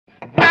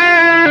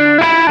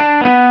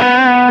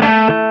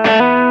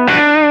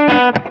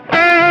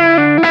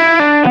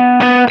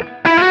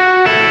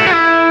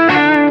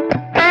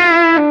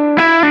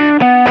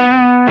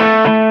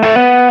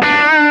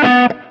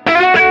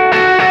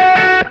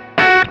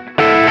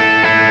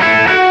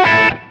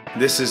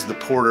This is the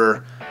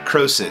Porter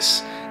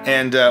Khrosis.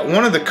 And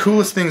one of the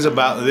coolest things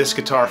about this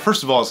guitar,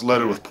 first of all, it's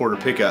loaded with Porter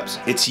pickups.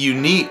 It's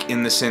unique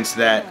in the sense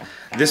that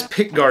this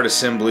pickguard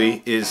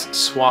assembly is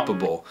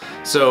swappable.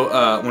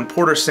 So when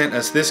Porter sent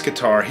us this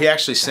guitar, he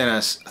actually sent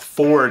us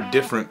 4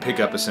 different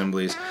pickup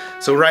assemblies.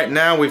 So right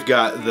now we've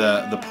got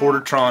the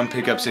Portertron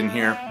pickups in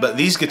here, but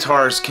these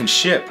guitars can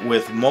ship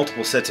with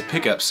multiple sets of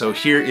pickups. So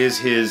here is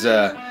his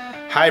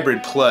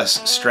Hybrid Plus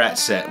Strat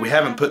set. We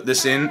haven't put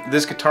this in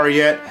this guitar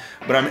yet,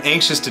 but I'm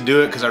anxious to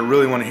do it because I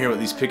really want to hear what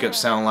these pickups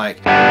sound like.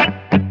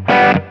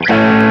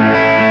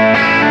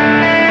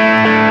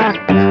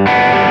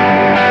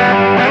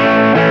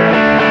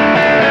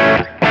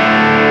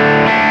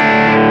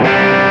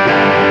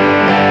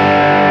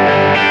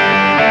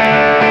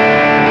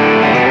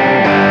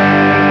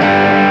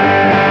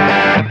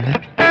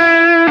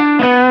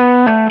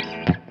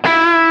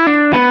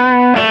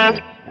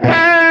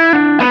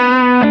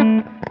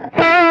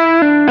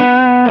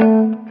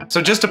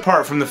 So just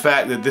apart from the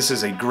fact that this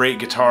is a great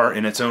guitar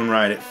in its own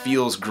right, it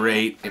feels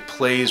great, it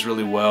plays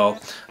really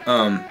well,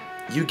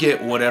 you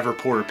get whatever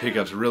Porter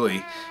pickups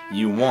really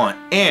you want,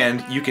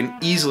 and you can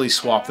easily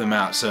swap them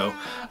out. So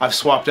I've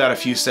swapped out a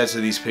few sets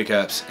of these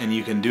pickups, and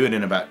you can do it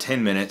in about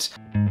 10 minutes.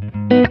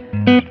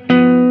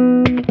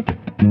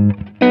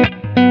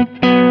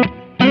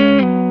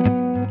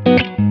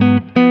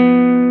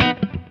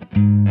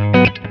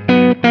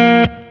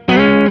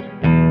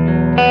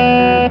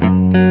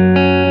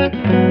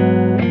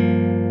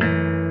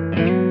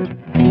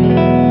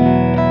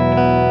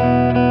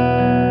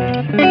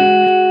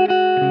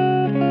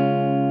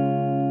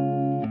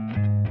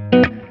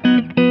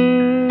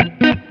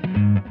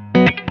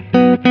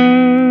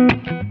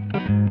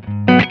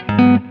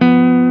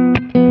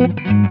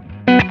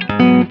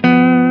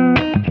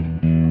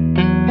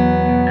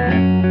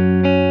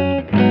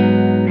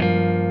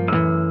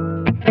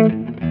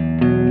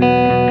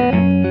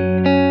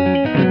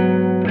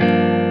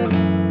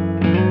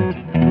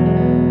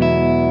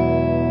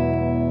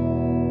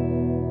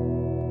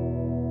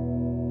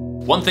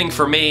 One thing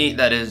for me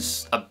that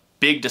is a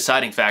big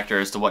deciding factor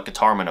as to what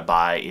guitar I'm going to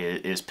buy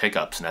is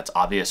pickups, and that's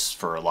obvious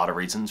for a lot of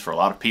reasons for a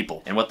lot of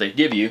people. And what they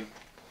give you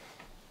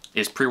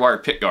is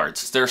pre-wired pick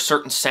guards. There are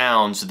certain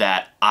sounds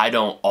that I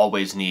don't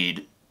always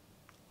need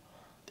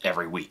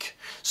every week.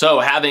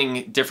 So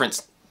having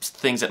different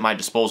things at my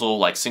disposal,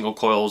 like single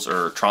coils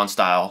or Tron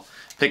style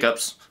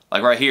pickups,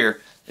 like right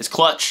here, is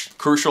clutch,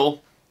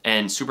 crucial,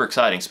 and super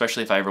exciting,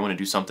 especially if I ever want to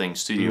do something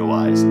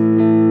studio-wise.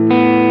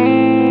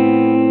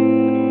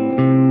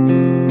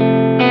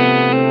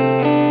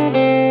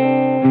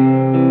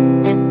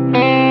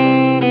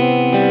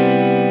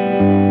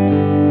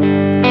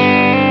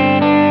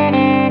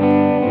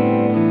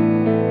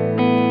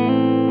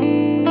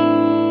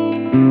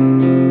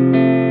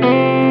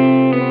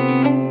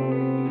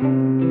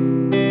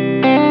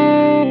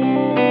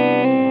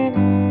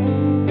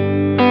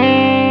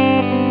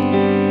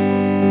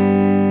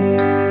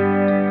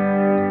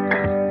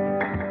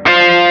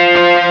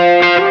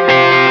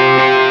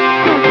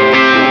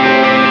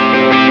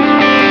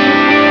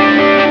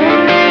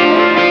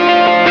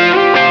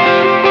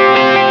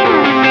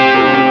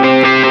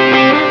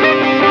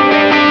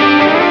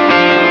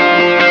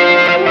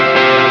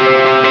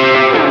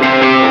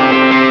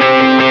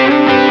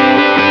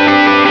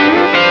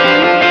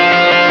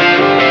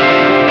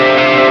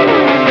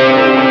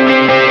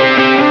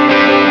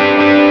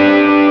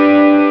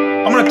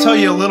 Tell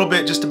you a little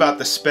bit just about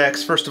the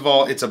specs. First of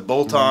all, it's a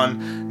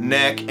bolt-on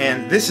neck,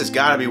 and this has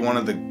got to be one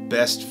of the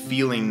best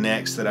feeling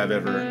necks that I've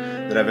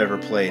ever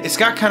played. It's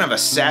got kind of a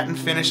satin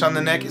finish on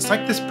the neck. It's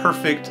like this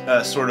perfect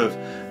sort of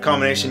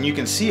combination. You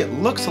can see it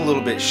looks a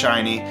little bit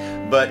shiny,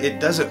 but it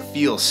doesn't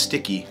feel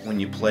sticky when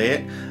you play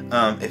it.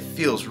 It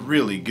feels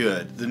really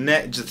good. The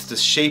neck, just the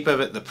shape of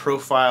it, the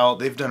profile,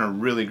 they've done a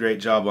really great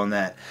job on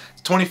that.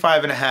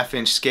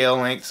 25.5-inch scale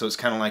length, so it's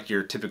kind of like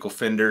your typical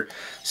Fender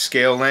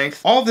scale length.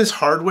 All this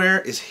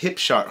hardware is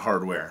Hipshot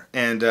hardware,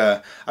 and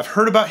I've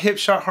heard about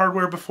Hipshot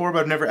hardware before, but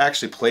I've never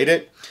actually played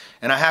it.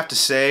 And I have to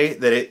say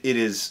that it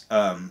is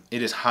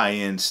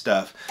high-end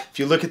stuff. If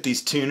you look at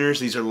these tuners,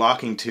 these are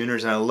locking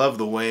tuners, and I love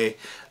the way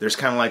there's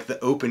kind of like the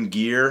open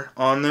gear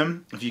on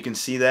them, if you can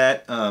see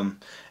that.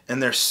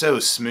 And they're so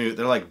smooth,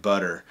 they're like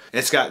butter.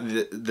 It's got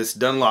this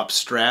Dunlop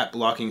strap,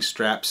 locking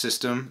strap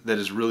system that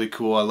is really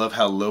cool. I love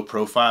how low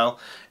profile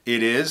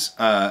it is,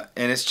 and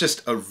it's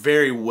just a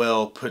very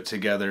well put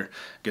together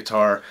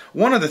guitar.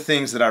 One of the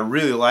things that I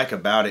really like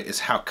about it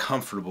is how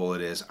comfortable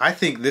it is. I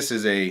think this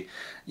is a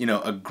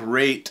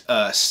great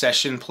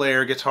session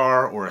player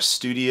guitar or a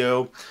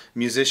studio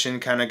musician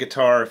kind of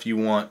guitar if you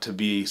want to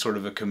be sort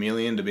of a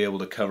chameleon, to be able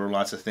to cover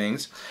lots of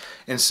things.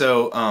 And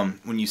so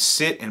when you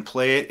sit and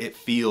play it, it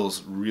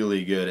feels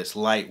really good. It's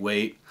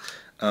lightweight,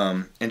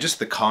 and just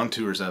the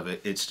contours of it,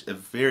 it's a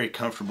very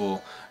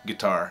comfortable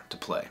guitar to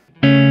play.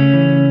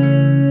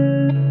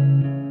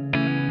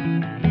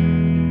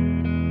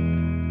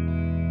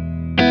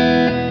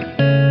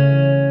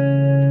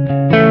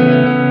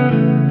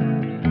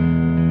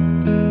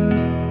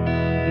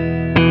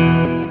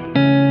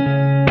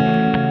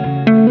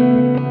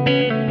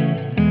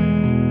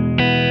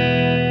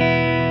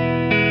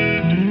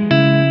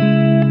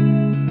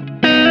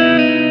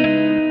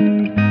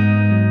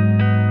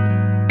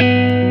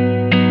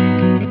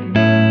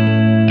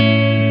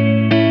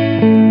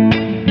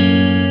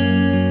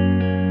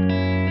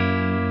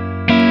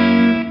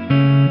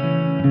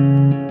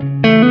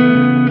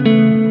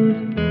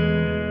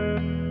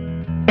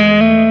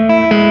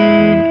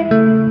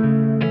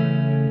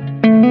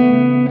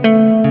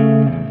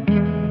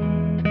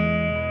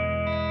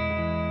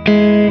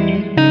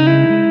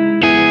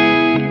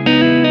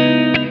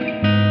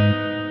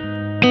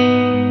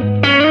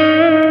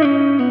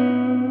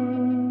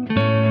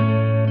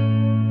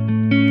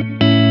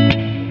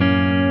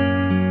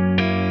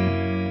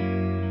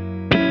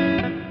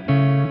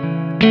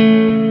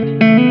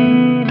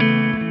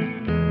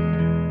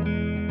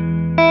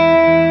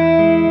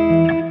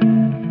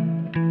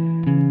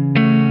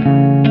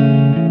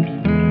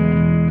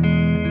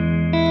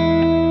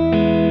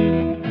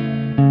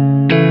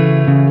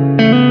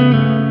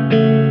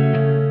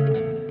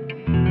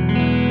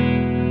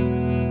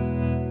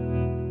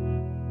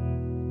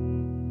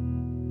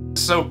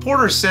 So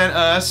Porter sent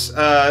us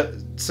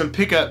some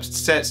pickup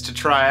sets to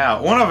try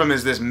out. One of them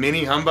is this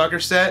mini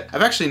humbucker set.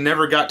 I've actually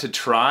never got to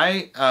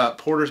try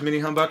Porter's mini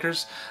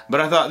humbuckers, but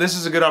I thought this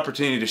is a good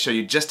opportunity to show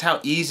you just how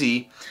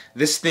easy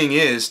this thing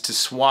is to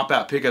swap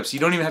out pickups. You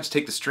don't even have to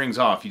take the strings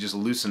off, you just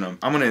loosen them.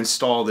 I'm gonna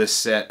install this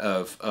set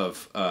of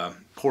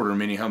Porter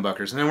mini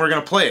humbuckers, and then we're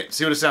gonna play it,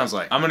 see what it sounds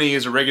like. I'm gonna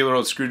use a regular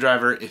old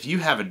screwdriver. If you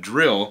have a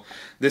drill,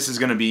 this is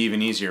gonna be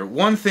even easier.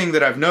 One thing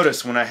that I've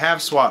noticed when I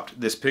have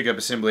swapped this pickup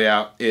assembly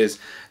out is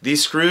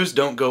these screws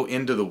don't go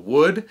into the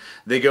wood.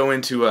 They go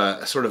into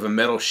a sort of a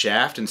metal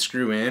shaft and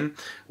screw in,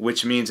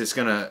 which means it's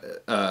gonna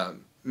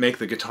make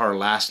the guitar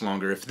last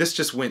longer. If this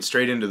just went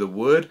straight into the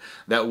wood,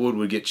 that wood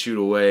would get chewed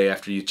away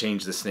after you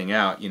change this thing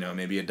out, you know,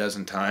 maybe a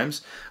dozen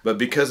times. But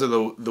because of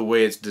the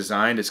way it's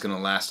designed, it's going to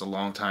last a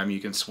long time. You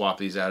can swap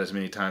these out as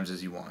many times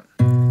as you want.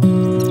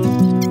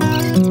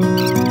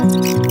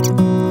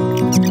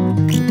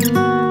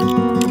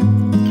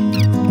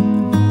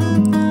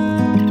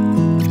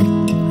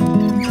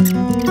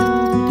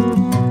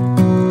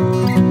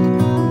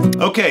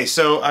 Okay,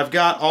 so I've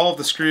got all of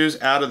the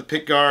screws out of the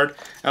pick guard.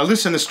 I'll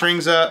loosen the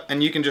strings up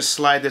and you can just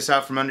slide this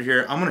out from under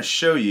here. I'm going to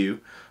show you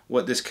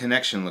what this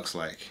connection looks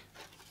like.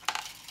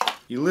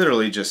 You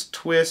literally just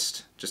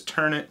twist, just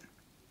turn it,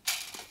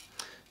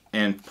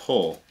 and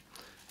pull.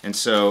 And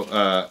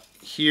so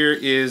here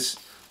is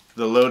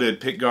the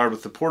loaded pick guard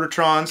with the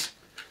Portertrons.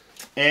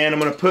 And I'm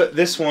going to put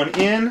this one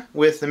in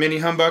with the mini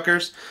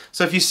humbuckers.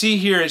 So if you see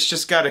here, it's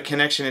just got a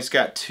connection. It's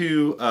got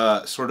two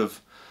sort of,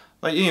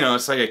 like, you know,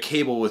 it's like a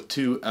cable with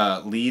two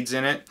leads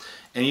in it,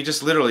 and you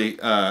just literally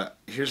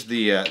here's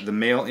the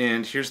male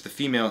end, here's the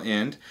female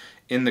end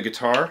in the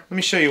guitar. Let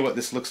me show you what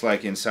this looks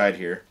like inside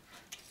here.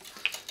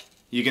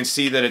 You can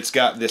see that it's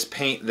got this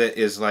paint that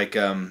is like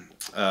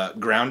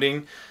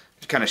grounding,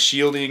 kind of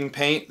shielding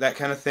paint, that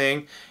kind of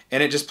thing,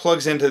 and it just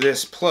plugs into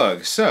this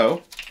plug.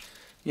 So,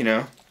 you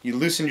know, you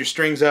loosen your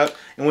strings up,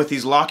 and with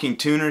these locking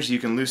tuners, you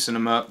can loosen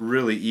them up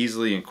really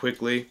easily and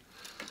quickly.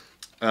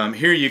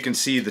 Here you can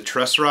see the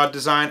truss rod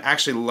design. I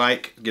actually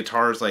like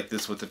guitars like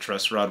this with the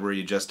truss rod where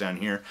you adjust down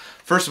here.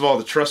 First of all,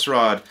 the truss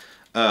rod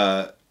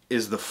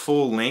is the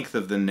full length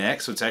of the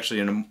neck, so it's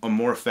actually a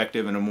more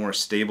effective and a more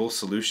stable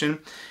solution.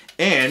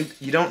 And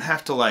you don't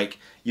have to, like,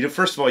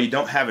 first of all, you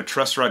don't have a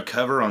truss rod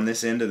cover on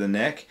this end of the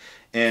neck.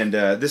 And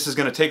this is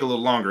going to take a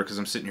little longer because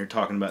I'm sitting here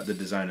talking about the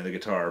design of the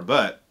guitar,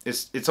 but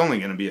it's only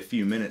going to be a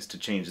few minutes to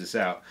change this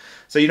out.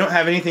 So you don't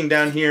have anything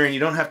down here, and you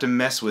don't have to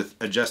mess with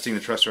adjusting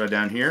the truss rod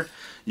down here.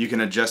 You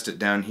can adjust it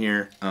down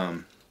here.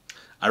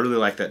 I really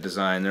like that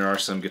design. There are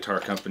some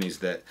guitar companies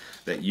that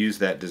use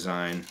that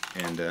design,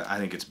 and I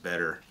think it's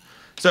better.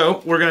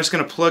 So we're just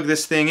going to plug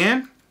this thing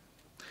in.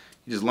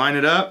 You just line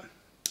it up,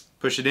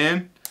 push it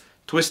in,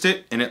 twist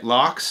it, and it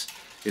locks.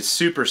 It's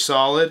super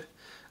solid.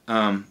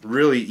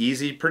 Really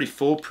easy, pretty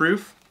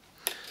foolproof.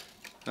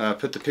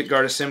 Put the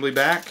pickguard assembly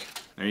back.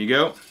 There you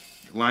go.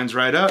 It lines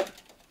right up.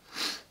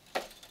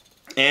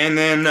 And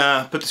then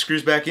put the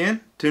screws back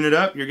in, tune it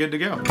up, you're good to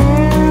go.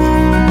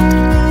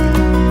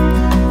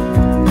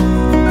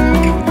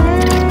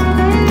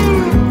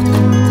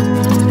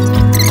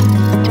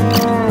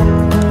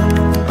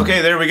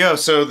 Okay, there we go.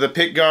 So the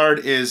pickguard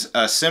is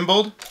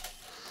assembled.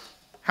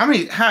 I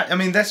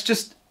mean, that's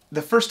just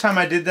the first time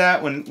I did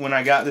that when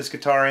I got this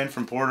guitar in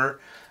from Porter.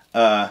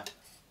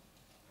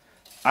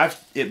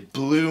 It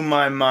blew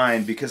my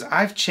mind because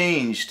I've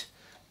changed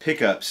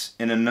pickups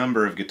in a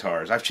number of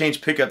guitars. I've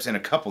changed pickups in a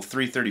couple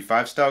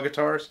 335 style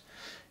guitars,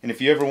 and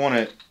if you ever want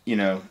to, you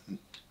know,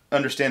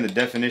 understand the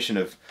definition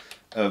of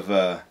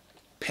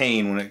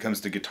pain when it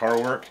comes to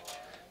guitar work,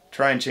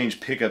 try and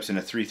change pickups in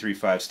a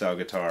 335 style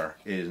guitar.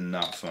 It is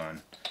not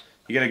fun.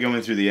 You got to go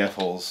in through the F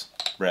holes,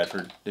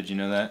 Bradford. Did you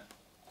know that?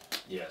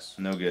 Yes.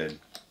 No good.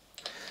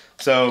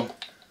 So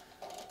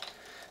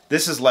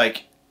this is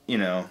like, you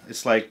know,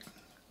 it's like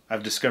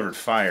I've discovered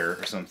fire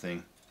or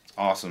something. It's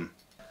awesome.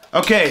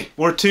 Okay,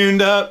 we're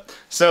tuned up.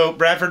 So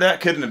Bradford,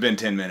 that couldn't have been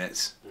 10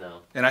 minutes. No.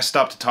 And I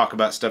stopped to talk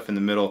about stuff in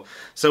the middle.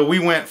 So we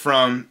went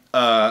from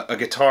a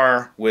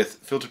guitar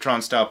with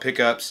Filtertron style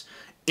pickups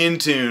in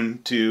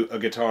tune to a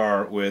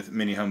guitar with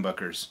mini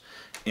humbuckers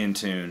in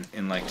tune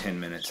in like 10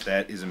 minutes.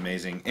 That is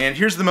amazing. And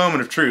here's the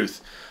moment of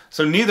truth.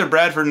 So neither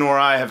Bradford nor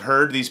I have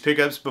heard these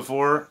pickups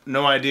before.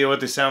 No idea what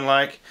they sound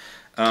like.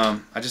 I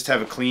just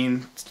have a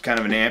clean kind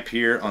of an amp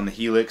here on the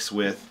Helix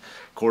with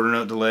quarter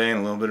note delay and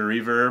a little bit of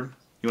reverb.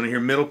 You want to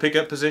hear middle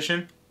pickup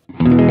position?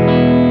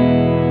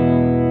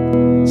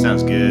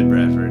 Sounds good,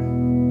 Bradford.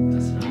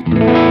 They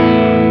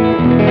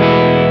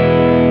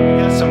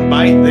got some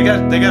bite. They got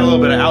a little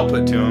bit of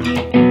output to them.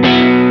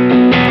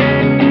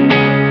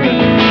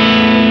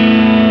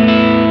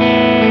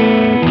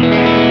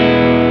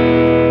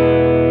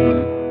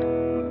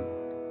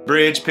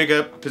 Bridge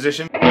pickup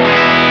position.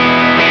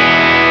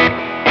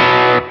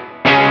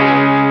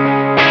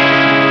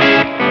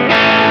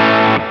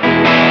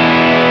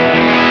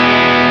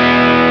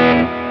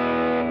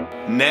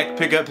 Neck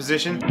pickup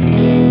position.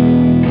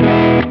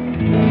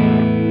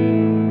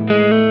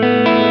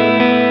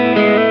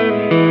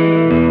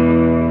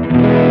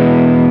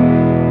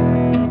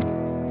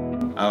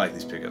 I like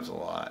these pickups a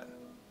lot.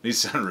 These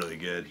sound really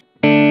good.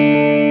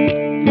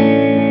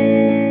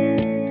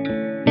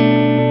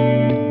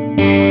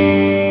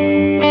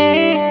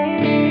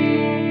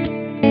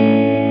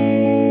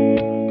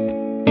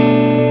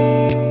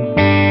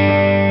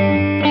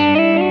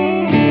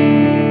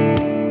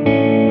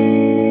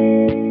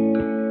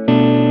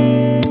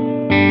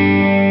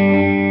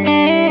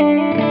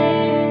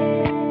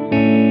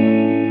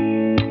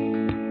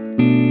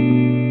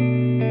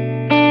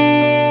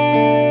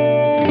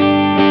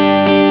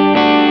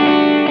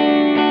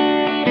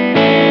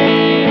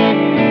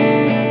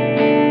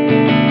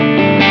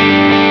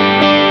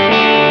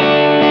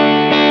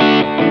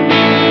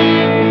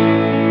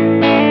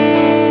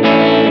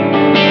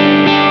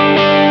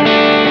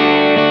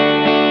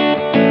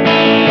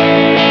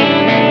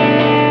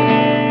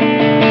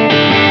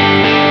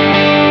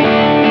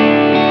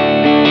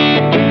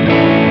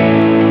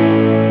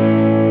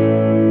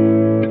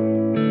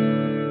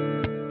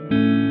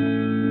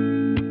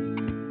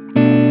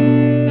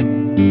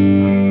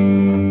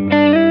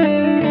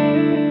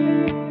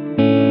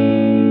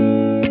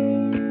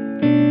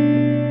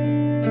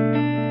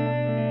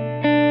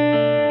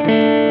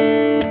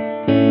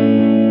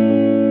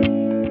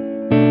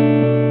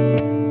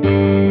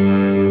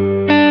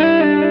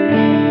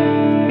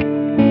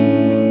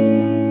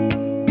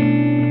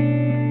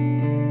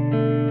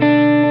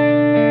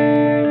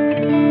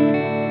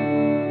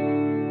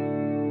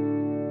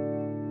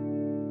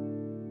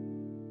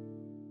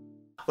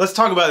 Let's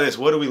talk about this.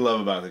 What do we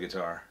love about the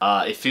guitar?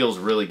 It feels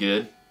really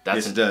good.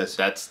 Yes, it does.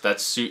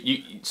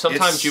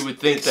 Sometimes you would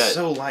think it's that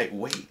so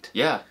lightweight.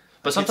 Yeah,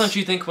 but sometimes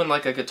you think when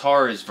like a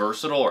guitar is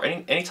versatile, or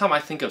anytime I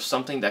think of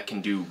something that can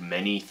do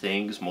many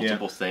things,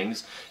 multiple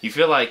things, you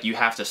feel like you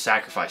have to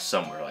sacrifice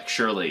somewhere. Like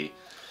surely,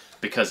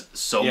 because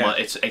much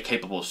it's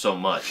capable of so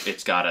much,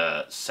 it's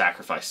gotta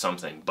sacrifice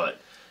something. But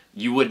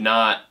you would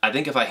not. I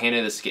think if I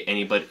handed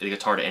the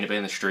guitar to anybody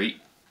in the street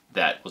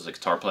that was a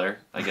guitar player,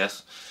 I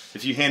guess.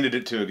 If you handed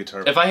it to a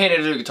guitar player. If I handed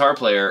it to a guitar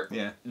player,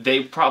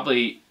 they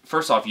probably,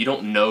 first off, you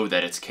don't know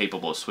that it's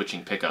capable of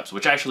switching pickups,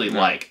 which I actually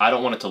like. I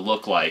don't want it to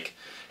look like,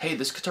 hey,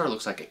 this guitar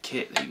looks like a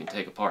kit that you can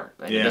take apart.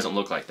 And it doesn't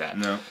look like that.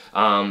 No.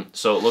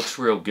 So it looks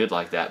real good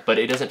like that, but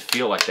it doesn't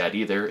feel like that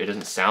either. It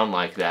doesn't sound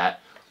like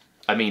that.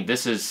 I mean,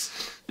 this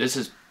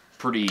is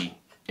pretty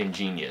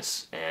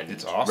ingenious and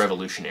it's awesome.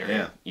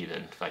 Revolutionary,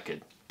 even, if I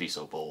could be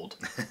so bold.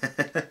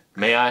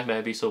 May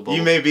I be so bold?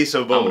 You may be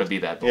so bold. I'm going to be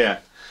that bold. Yeah.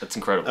 That's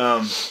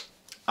incredible.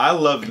 I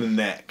love the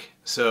neck.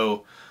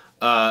 So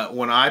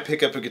when I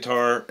pick up a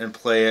guitar and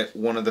play it,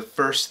 one of the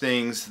first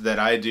things that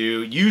I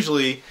do,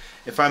 usually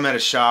if I'm at a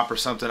shop or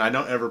something, I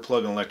don't ever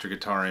plug an electric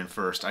guitar in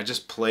first. I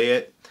just play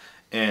it,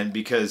 and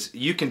because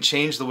you can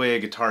change the way a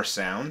guitar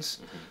sounds,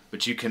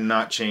 but you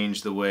cannot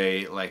change the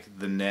way like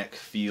the neck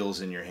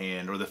feels in your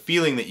hand, or the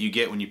feeling that you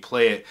get when you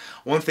play it.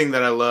 One thing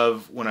that I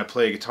love when I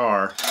play a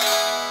guitar,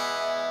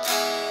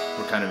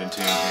 we're kind of in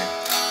tune here,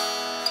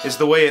 is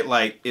the way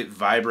it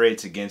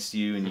vibrates against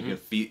you, and you can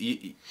feel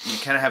you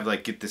kind of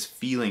have get this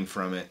feeling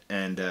from it,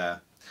 and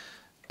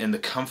the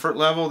comfort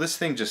level. This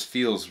thing just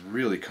feels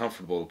really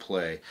comfortable to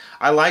play.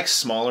 I like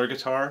smaller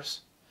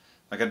guitars.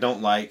 Like I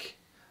don't like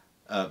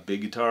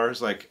big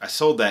guitars. Like I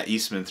sold that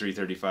Eastman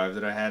 335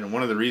 that I had, and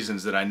one of the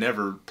reasons that I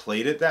never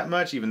played it that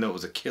much, even though it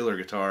was a killer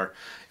guitar,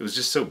 it was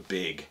just so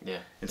big. Yeah,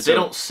 and but they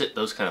don't sit.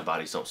 Those kind of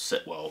bodies don't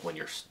sit well when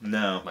you're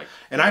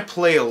And I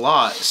play a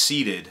lot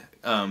seated.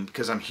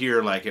 Because I'm here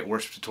at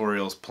worship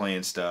tutorials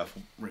playing stuff,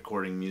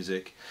 recording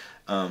music.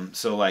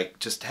 So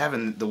just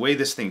having the way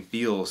this thing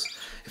feels,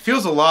 it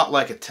feels a lot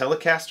like a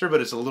Telecaster,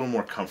 but it's a little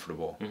more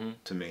comfortable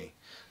to me.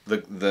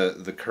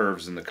 The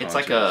curves and the contours.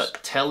 It's like a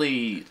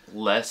Tele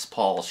Les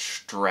Paul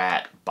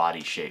Strat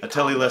body shape. A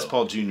Tele Les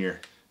Paul Jr.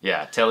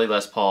 Yeah, Tele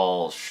Les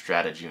Paul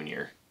Strata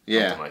Jr.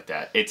 Yeah. Something like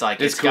that. It's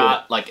cool.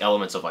 Got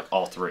elements of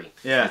all three.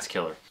 Yeah. It's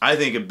killer. I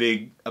think a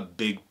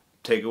big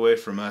takeaway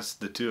from us,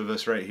 the two of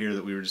us right here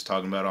that we were just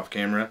talking about off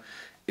camera,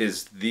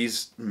 is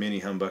these mini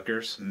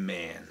humbuckers.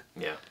 Man.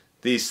 Yeah.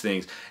 These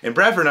things. And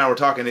Bradford and I were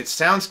talking, it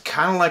sounds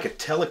kind of like a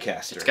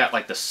Telecaster. It's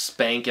got the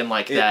spank and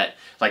that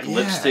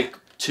lipstick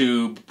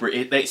tube.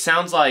 It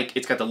sounds like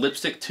it's got the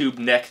lipstick tube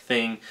neck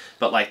thing,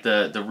 but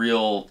the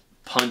real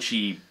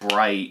punchy,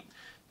 bright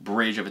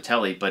bridge of a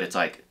Tele, but it's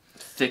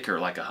thicker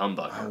like a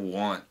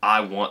humbucker. I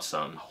want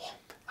some.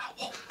 I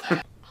want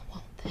that. I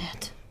want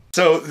that.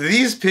 So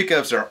these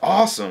pickups are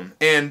awesome,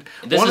 and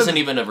this isn't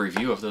even a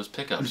review of those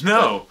pickups.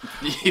 No.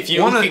 If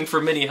you're looking for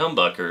mini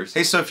humbuckers.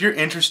 Hey, so if you're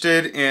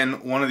interested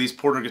in one of these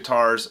Porter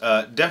guitars,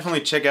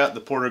 definitely check out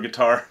the Porter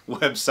Guitar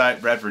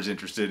website. Bradford's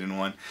interested in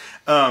one,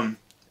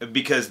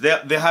 because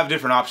they'll have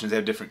different options. They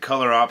have different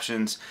color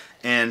options,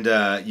 and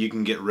you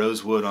can get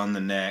rosewood on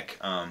the neck.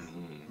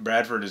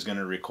 Bradford is going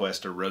to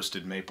request a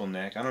roasted maple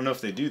neck. I don't know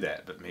if they do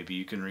that, but maybe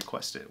you can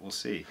request it. We'll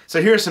see.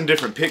 So here are some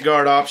different pick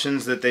guard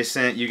options that they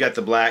sent. You got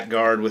the black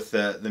guard with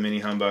the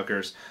mini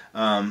humbuckers.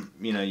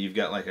 You know, you've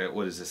got like a,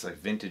 what is this, like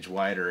vintage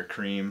white or a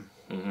cream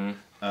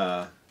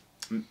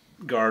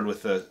guard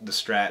with the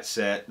Strat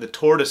set. The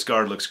tortoise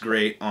guard looks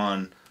great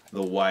on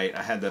the white.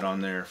 I had that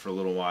on there for a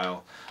little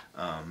while.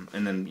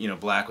 And then, you know,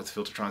 black with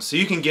Filtertrons. So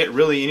you can get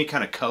really any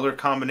kind of color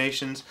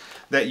combinations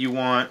that you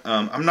want.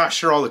 I'm not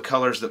sure all the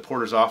colors that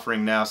Porter's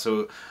offering now,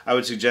 so I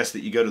would suggest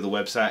that you go to the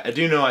website. I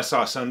do know I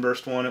saw a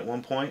sunburst one at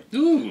one point.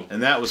 Ooh.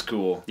 And that was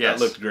cool. Yes.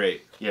 That looked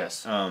great.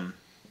 Yes.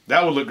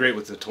 That would look great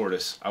with the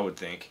tortoise, I would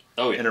think.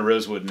 Oh, yeah. And a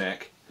rosewood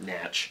neck.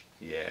 Natch.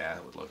 Yeah,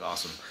 that would look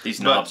awesome.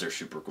 These knobs are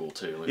super cool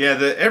too. Yeah,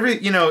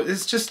 you know,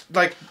 it's just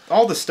like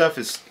all the stuff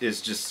is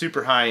just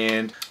super high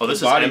end. Oh,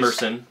 this is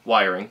Emerson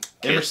wiring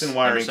kits. Emerson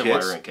wiring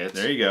kits.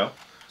 There you go.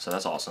 So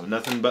that's awesome.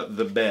 Nothing but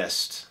the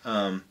best.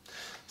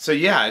 So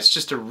yeah, it's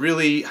just a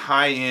really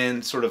high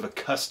end, sort of a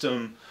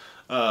custom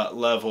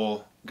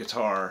level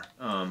guitar.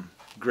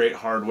 Great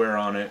hardware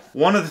on it.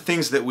 One of the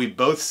things that we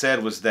both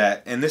said was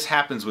that, and this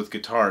happens with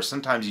guitars,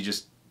 sometimes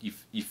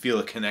you feel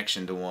a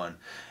connection to one,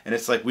 and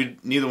it's like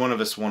neither one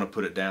of us want to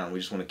put it down. We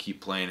just want to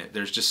keep playing it.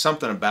 There's just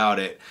something about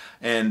it,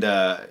 and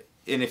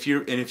if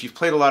you've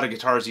played a lot of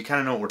guitars, you kind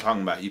of know what we're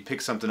talking about. You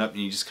pick something up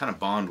and you just kind of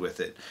bond with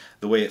it.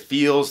 The way it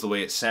feels, the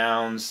way it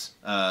sounds,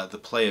 the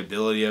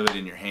playability of it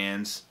in your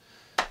hands.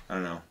 I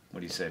don't know. What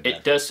do you say, Brad?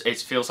 It does. It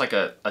feels like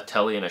a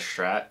Tele and a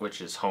Strat,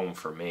 which is home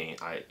for me.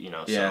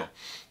 So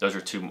those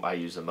are two I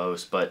use the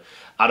most. But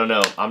I don't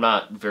know. I'm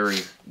not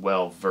very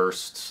well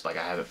versed. Like,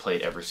 I haven't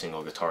played every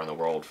single guitar in the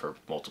world for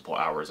multiple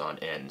hours on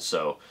end.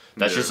 So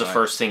that's just the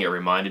first thing it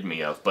reminded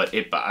me of. But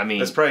I mean,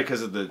 that's probably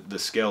because of the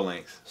scale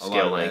length. A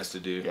lot of it has to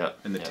do. Yep.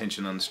 And the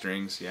tension on the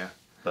strings. Yeah.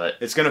 But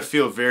it's gonna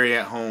feel very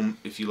at home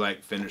if you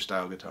like Fender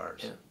style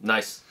guitars. Yeah.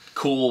 Nice,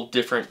 cool,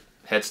 different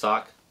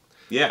headstock.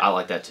 Yeah. I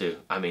like that too.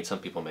 I mean, some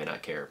people may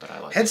not care, but I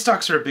like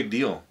Headstocks are a big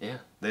deal. Yeah.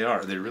 They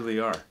are. They really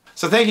are.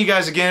 So thank you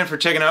guys again for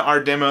checking out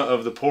our demo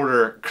of the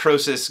Porter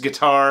Khrosis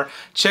guitar.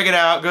 Check it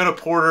out. Go to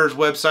Porter's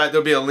website.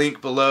 There'll be a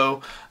link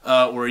below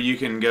where you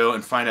can go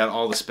and find out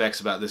all the specs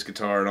about this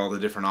guitar and all the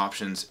different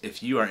options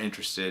if you are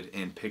interested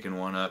in picking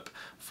one up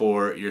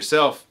for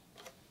yourself.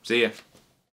 See ya.